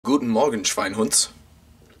Guten Morgen, Schweinhunds.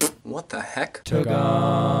 What the heck?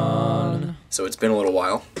 Tagon. So it's been a little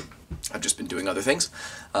while. I've just been doing other things.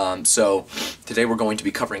 So today we're going to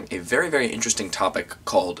be covering a very, very interesting topic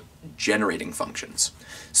called generating functions.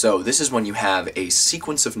 So this is when you have a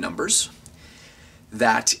sequence of numbers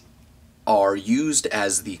that are used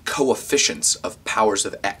as the coefficients of powers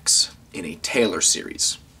of x in a Taylor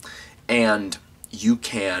series. And you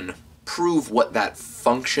can prove what that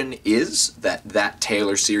function is that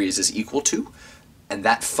Taylor series is equal to, and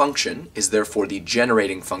that function is therefore the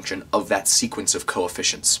generating function of that sequence of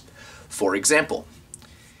coefficients. For example,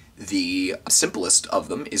 the simplest of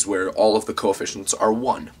them is where all of the coefficients are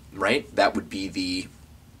 1, right? That would be the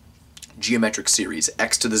geometric series,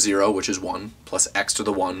 x to the 0, which is 1, plus x to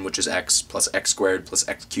the 1, which is x, plus x squared, plus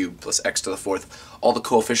x cubed, plus x to the 4th. All the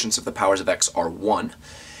coefficients of the powers of x are 1.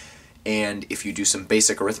 And if you do some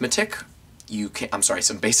basic arithmetic,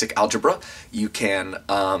 some basic algebra, you can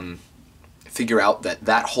figure out that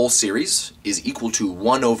that whole series is equal to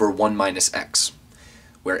 1 over 1 minus x,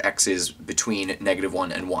 where x is between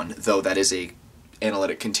 -1 and 1, though that is a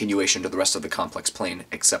analytic continuation to the rest of the complex plane,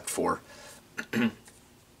 except for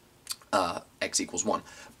x equals 1.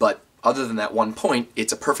 But other than that one point,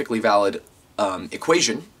 it's a perfectly valid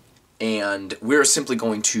equation, and we're simply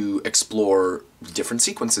going to explore different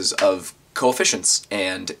sequences of coefficients,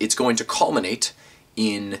 and it's going to culminate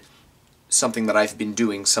in something that I've been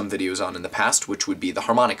doing some videos on in the past, which would be the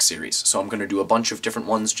harmonic series. So I'm going to do a bunch of different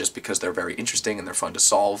ones just because they're very interesting and they're fun to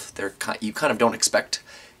solve. You kind of don't expect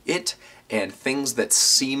it, and things that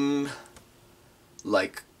seem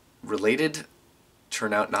like related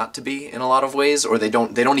turn out not to be in a lot of ways, or they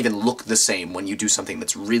don't even look the same when you do something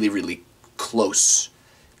that's really, really close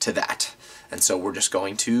to that. And so we're just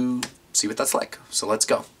going to see what that's like. So let's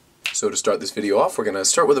go. So to start this video off, we're going to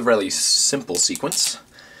start with a really simple sequence.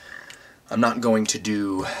 I'm not going to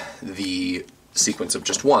do the sequence of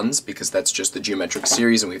just ones, because that's just the geometric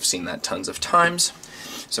series, and we've seen that tons of times.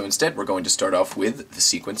 So instead, we're going to start off with the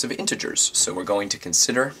sequence of integers. So we're going to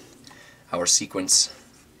consider our sequence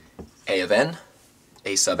a of n,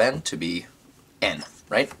 a sub n, to be n,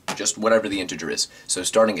 right? Just whatever the integer is. So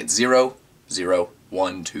starting at 0, 0,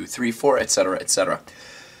 1, 2, 3, 4, etc., etc.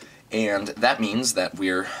 And that means that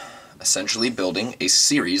we're essentially building a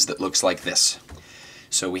series that looks like this.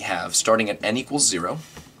 So we have, starting at n equals 0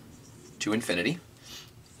 to infinity,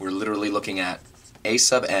 we're literally looking at a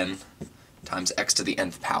sub n times x to the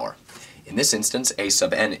nth power. In this instance, a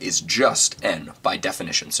sub n is just n by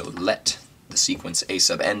definition, so let the sequence a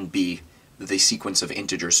sub n be the sequence of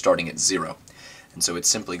integers starting at 0. And so it's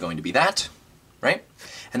simply going to be that, right?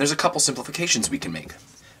 And there's a couple simplifications we can make,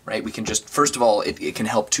 right? We can just, first of all, it can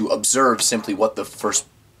help to observe simply what the first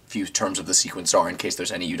few terms of the sequence are in case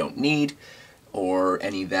there's any you don't need, or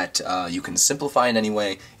any that you can simplify in any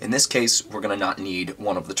way. In this case, we're going to not need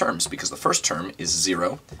one of the terms, because the first term is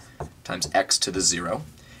 0 times x to the 0,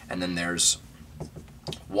 and then there's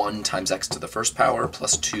 1 times x to the first power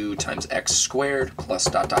plus 2 times x squared plus ...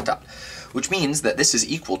 Which means that this is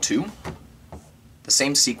equal to the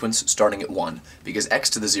same sequence starting at 1, because x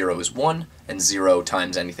to the 0 is 1, and 0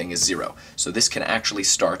 times anything is 0. So this can actually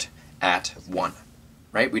start at 1,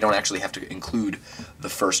 right? We don't actually have to include the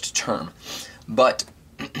first term. But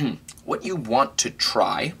what you want to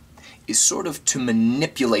try is sort of to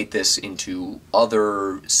manipulate this into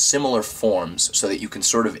other similar forms so that you can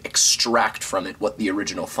sort of extract from it what the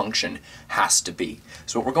original function has to be.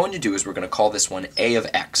 So what we're going to do is we're going to call this one a of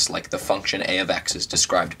x, like the function a of x is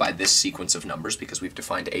described by this sequence of numbers, because we've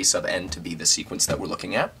defined a sub n to be the sequence that we're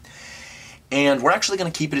looking at. And we're actually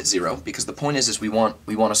going to keep it at 0, because the point is we want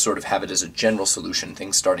to sort of have it as a general solution.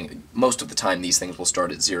 Things starting, most of the time these things will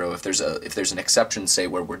start at 0. If there's an exception, say,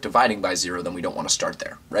 where we're dividing by 0, then we don't want to start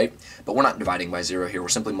there, right? But we're not dividing by 0 here, we're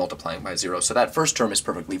simply multiplying by 0. So that first term is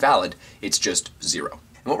perfectly valid, it's just 0.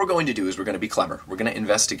 And what we're going to do is we're going to be clever. We're going to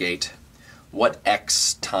investigate what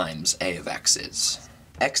x times a of x is.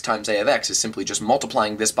 X times a of x is simply just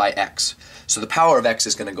multiplying this by x. So the power of x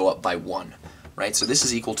is going to go up by 1. Right, so this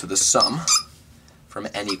is equal to the sum from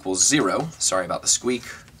n equals 0, sorry about the squeak,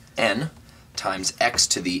 n times x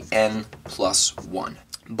to the n plus 1.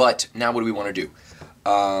 But now what do we want to do?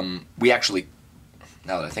 We actually,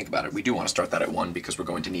 now that I think about it, we do want to start that at 1 because we're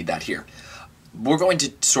going to need that here. We're going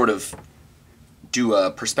to sort of do a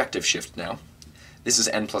perspective shift now. This is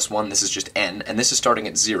n plus 1, this is just n, and this is starting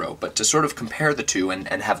at 0. But to sort of compare the two and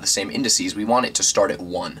have the same indices, we want it to start at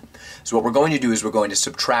 1. So what we're going to do is we're going to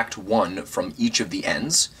subtract 1 from each of the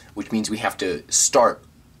n's, which means we have to start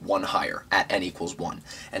 1 higher at n equals 1.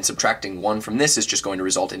 And subtracting 1 from this is just going to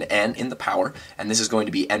result in n in the power, and this is going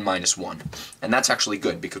to be n minus 1. And that's actually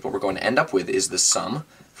good, because what we're going to end up with is the sum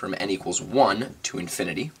from n equals 1 to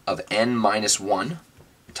infinity of n minus 1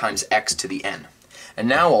 times x to the n. And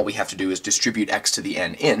now all we have to do is distribute x to the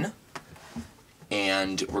n in,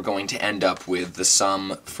 and we're going to end up with the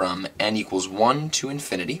sum from n equals 1 to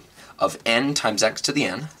infinity of n times x to the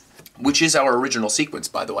n, which is our original sequence,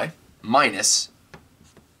 by the way, minus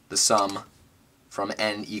the sum from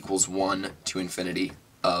n equals 1 to infinity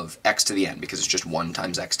of x to the n, because it's just 1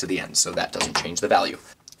 times x to the n, so that doesn't change the value.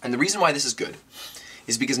 And the reason why this is good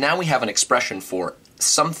is because now we have an expression for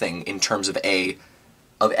something in terms of a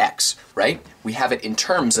of x, right? We have it in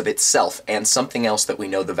terms of itself and something else that we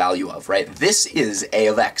know the value of, right? This is a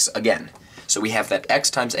of x again. So we have that x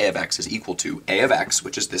times a of x is equal to a of x,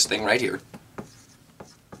 which is this thing right here,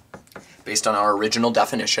 based on our original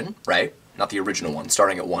definition, right? Not the original one,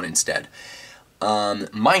 starting at 1 instead.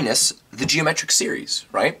 Minus the geometric series,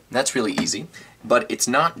 right? That's really easy. But it's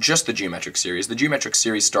not just the geometric series. The geometric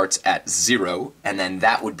series starts at 0, and then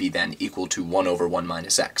that would be then equal to 1 over 1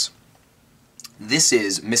 minus x. This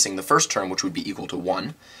is missing the first term, which would be equal to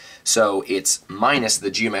 1. So it's minus the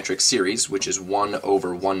geometric series, which is 1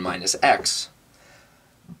 over 1 minus x.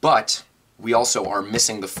 But we also are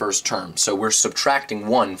missing the first term. So we're subtracting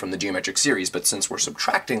 1 from the geometric series, but since we're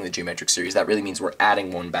subtracting the geometric series, that really means we're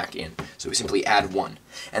adding 1 back in. So we simply add 1.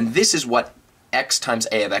 And this is what x times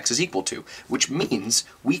a of x is equal to, which means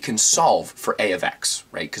we can solve for a of x,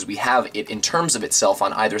 right? Because we have it in terms of itself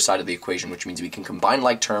on either side of the equation, which means we can combine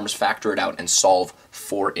like terms, factor it out, and solve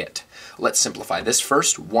for it. Let's simplify this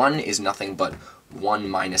first. 1 is nothing but 1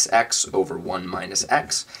 minus x over 1 minus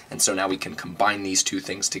x, and so now we can combine these two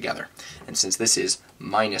things together. And since this is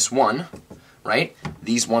minus 1, right,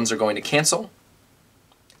 these ones are going to cancel,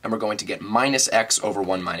 and we're going to get minus x over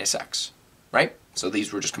 1 minus x, right? So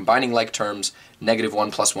these were just combining like terms. Negative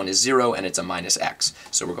 1 plus 1 is 0, and it's a minus x.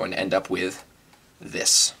 So we're going to end up with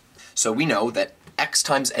this. So we know that x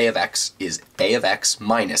times a of x is a of x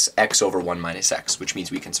minus x over 1 minus x, which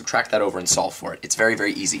means we can subtract that over and solve for it. It's very,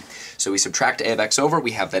 very easy. So we subtract a of x over,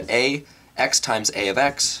 we have that x times a of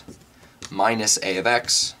x minus a of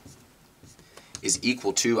x is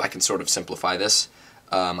equal to, I can sort of simplify this,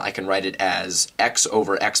 I can write it as x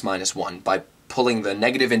over x minus 1. By pulling the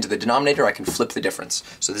negative into the denominator, I can flip the difference.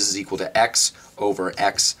 So this is equal to x over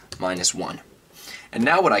x minus 1. And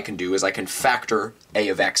now what I can do is I can factor a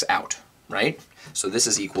of x out, right? So this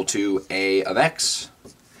is equal to a of x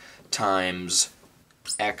times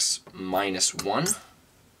x minus 1,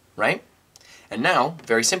 right? And now,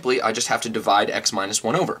 very simply, I just have to divide x minus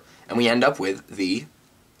 1 over. And we end up with the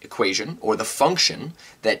equation, or the function,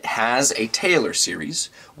 that has a Taylor series,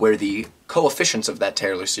 where the coefficients of that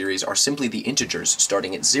Taylor series are simply the integers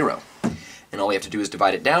starting at 0. And all we have to do is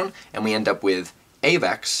divide it down, and we end up with a of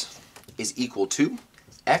x is equal to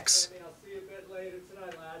x. I'll see you a bit later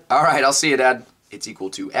tonight, lad. All right, I'll see you, Dad. It's equal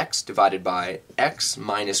to x divided by x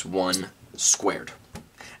minus 1 squared.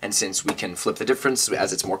 And since we can flip the difference,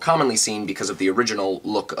 as it's more commonly seen because of the original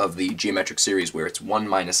look of the geometric series where it's 1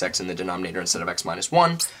 minus x in the denominator instead of x minus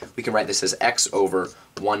 1, we can write this as x over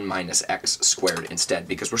 1 minus x squared instead,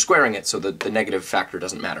 because we're squaring it so that the negative factor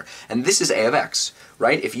doesn't matter. And this is a of x,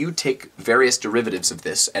 right? If you take various derivatives of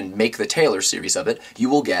this and make the Taylor series of it, you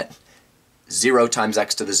will get 0 times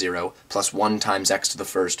x to the 0, plus 1 times x to the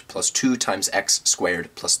first, plus 2 times x squared,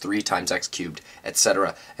 plus 3 times x cubed,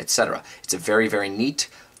 etc., etc. It's a very, very neat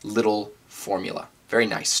little formula. Very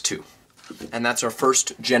nice, too. And that's our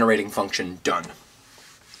first generating function done.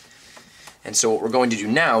 And so what we're going to do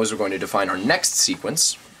now is we're going to define our next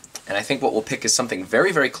sequence, and I think what we'll pick is something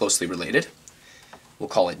very, very closely related. We'll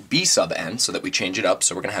call it b sub n, so that we change it up.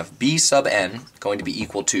 So we're going to have b sub n going to be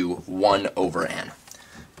equal to 1 over n.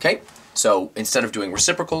 Okay? So instead of doing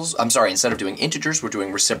instead of doing integers, we're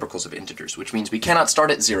doing reciprocals of integers, which means we cannot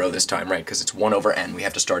start at 0 this time, right? Because it's 1 over n. We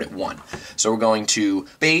have to start at 1. So we're going to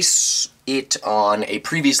base it on a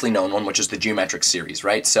previously known one, which is the geometric series,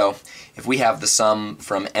 right? So if we have the sum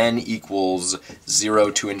from n equals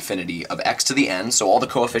 0 to infinity of x to the n, so all the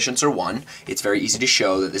coefficients are 1, it's very easy to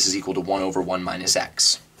show that this is equal to 1 over 1 minus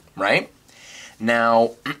x, right?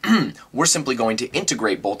 Now, we're simply going to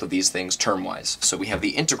integrate both of these things term-wise. So we have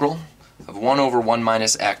the integral of 1 over 1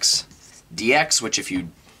 minus x dx, which if you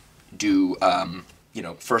do,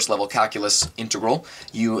 first level calculus integral,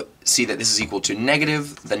 you see that this is equal to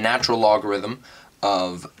negative the natural logarithm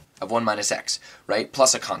of 1 minus x, right?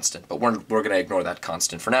 Plus a constant, but we're going to ignore that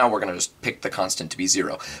constant for now. We're going to just pick the constant to be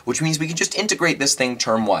 0, which means we can just integrate this thing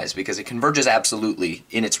term-wise because it converges absolutely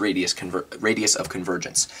in its radius of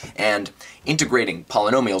convergence. And integrating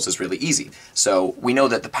polynomials is really easy. So we know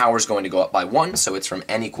that the power is going to go up by 1, so it's from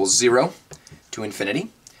n equals 0 to infinity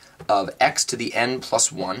of x to the n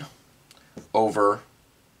plus 1 over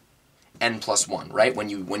n plus 1, right? When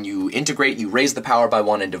you integrate, you raise the power by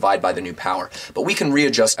 1 and divide by the new power. But we can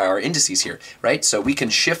readjust our indices here, right? So we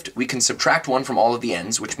can subtract 1 from all of the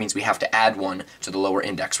n's, which means we have to add 1 to the lower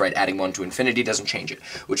index, right? Adding 1 to infinity doesn't change it,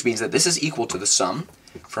 which means that this is equal to the sum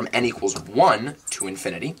from n equals 1 to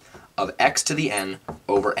infinity of x to the n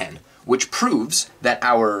over n, which proves that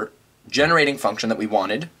our generating function that we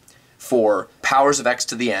wanted for powers of x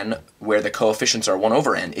to the n, where the coefficients are 1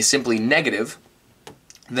 over n, is simply negative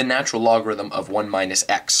the natural logarithm of 1 minus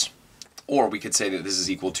x. Or we could say that this is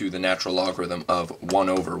equal to the natural logarithm of 1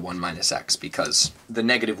 over 1 minus x, because the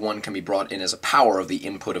negative 1 can be brought in as a power of the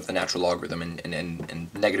input of the natural logarithm, and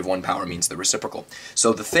negative 1 power means the reciprocal.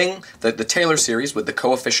 So the Taylor series with the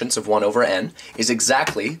coefficients of 1 over n is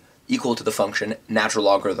exactly equal to the function natural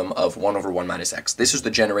logarithm of 1 over 1 minus x. This is the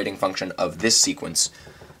generating function of this sequence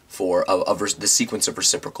of the sequence of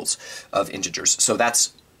reciprocals of integers. So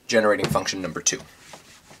that's generating function number 2.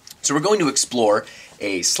 So we're going to explore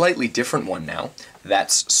a slightly different one now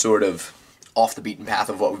that's sort of off the beaten path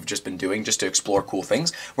of what we've just been doing, just to explore cool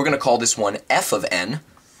things. We're going to call this one f of n,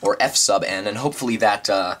 or f sub n, and hopefully that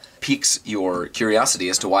piques your curiosity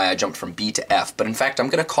as to why I jumped from b to f, but in fact I'm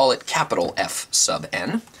going to call it capital F sub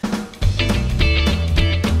n.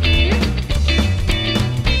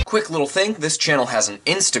 Quick little thing, this channel has an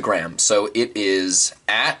Instagram, so it is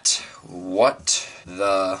at what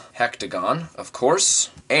the hectagon, of course,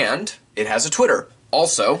 and it has a Twitter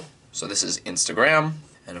also. So this is Instagram,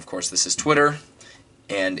 and of course this is Twitter,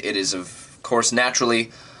 and it is of course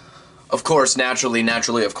naturally,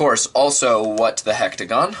 also what the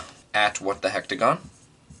hectagon, at what the hectagon.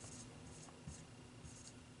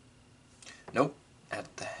 Nope,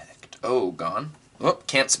 at the hectagon. Oh,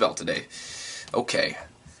 can't spell today. Okay.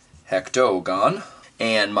 Hectagon,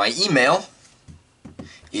 and my email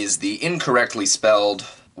is the incorrectly spelled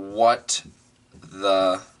what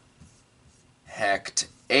the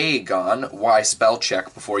hectagon. Why spell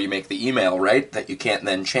check before you make the email, right? That you can't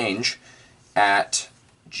then change, at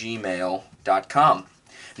gmail.com.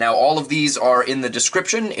 Now all of these are in the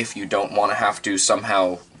description if you don't want to have to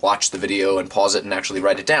somehow watch the video and pause it and actually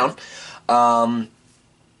write it down.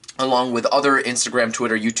 Along with other Instagram,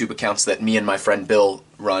 Twitter, YouTube accounts that me and my friend Bill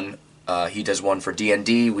run. He does one for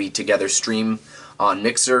D&D. We together stream on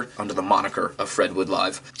Mixer under the moniker of Fredwood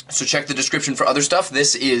Live. So check the description for other stuff.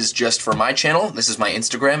 This is just for my channel. This is my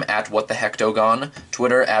Instagram, at whatthehectagon,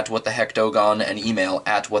 Twitter, at whatthehectagon, and email,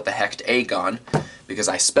 at whatthehectagon, because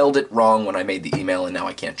I spelled it wrong when I made the email and now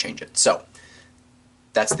I can't change it. So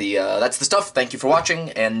that's the stuff. Thank you for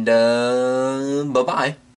watching, and bye-bye.